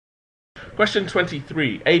Question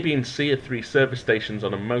 23. A, B and C are three service stations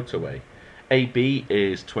on a motorway. AB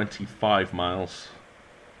is 25 miles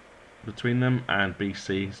between them and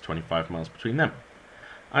BC is 25 miles between them.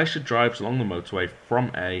 Aisha drives along the motorway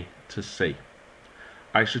from A to C.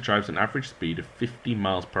 Aisha drives an average speed of 50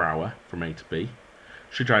 miles per hour from A to B.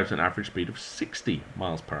 She drives an average speed of 60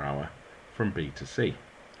 miles per hour from B to C.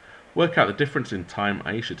 Work out the difference in time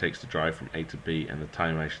Aisha takes to drive from A to B and the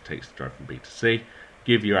time Aisha takes to drive from B to C.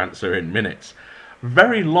 Give your answer in minutes.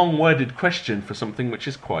 Very long-worded question for something which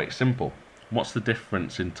is quite simple. What's the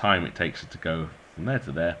difference in time it takes her to go from there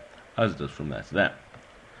to there as it does from there to there?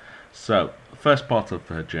 So, the first part of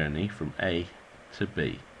her journey from A to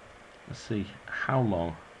B. Let's see how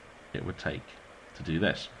long it would take to do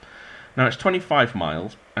this. Now it's 25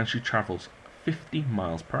 miles and she travels 50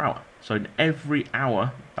 miles per hour. So in every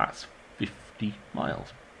hour, that's 50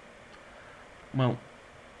 miles. Well,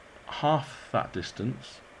 half that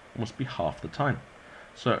distance must be half the time.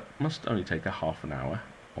 So it must only take a half an hour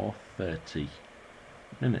or 30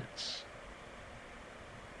 minutes.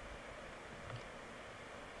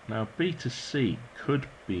 Now B to C could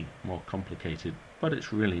be more complicated, but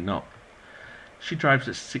it's really not. She drives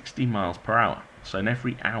at 60 miles per hour, so in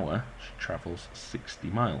every hour she travels 60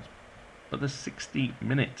 miles. But there's 60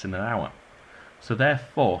 minutes in an hour, so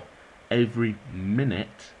therefore every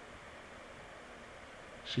minute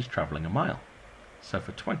she's travelling a mile. So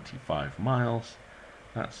for 25 miles,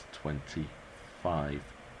 that's 25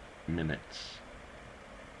 minutes.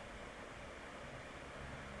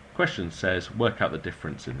 Question says work out the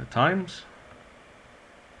difference in the times.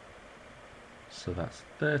 So that's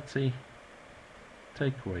 30,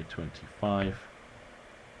 take away 25,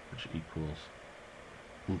 which equals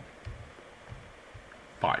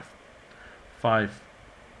 5. 5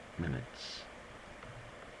 minutes.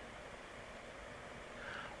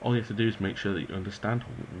 All you have to do is make sure that you understand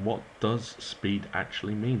what does speed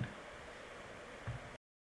actually mean.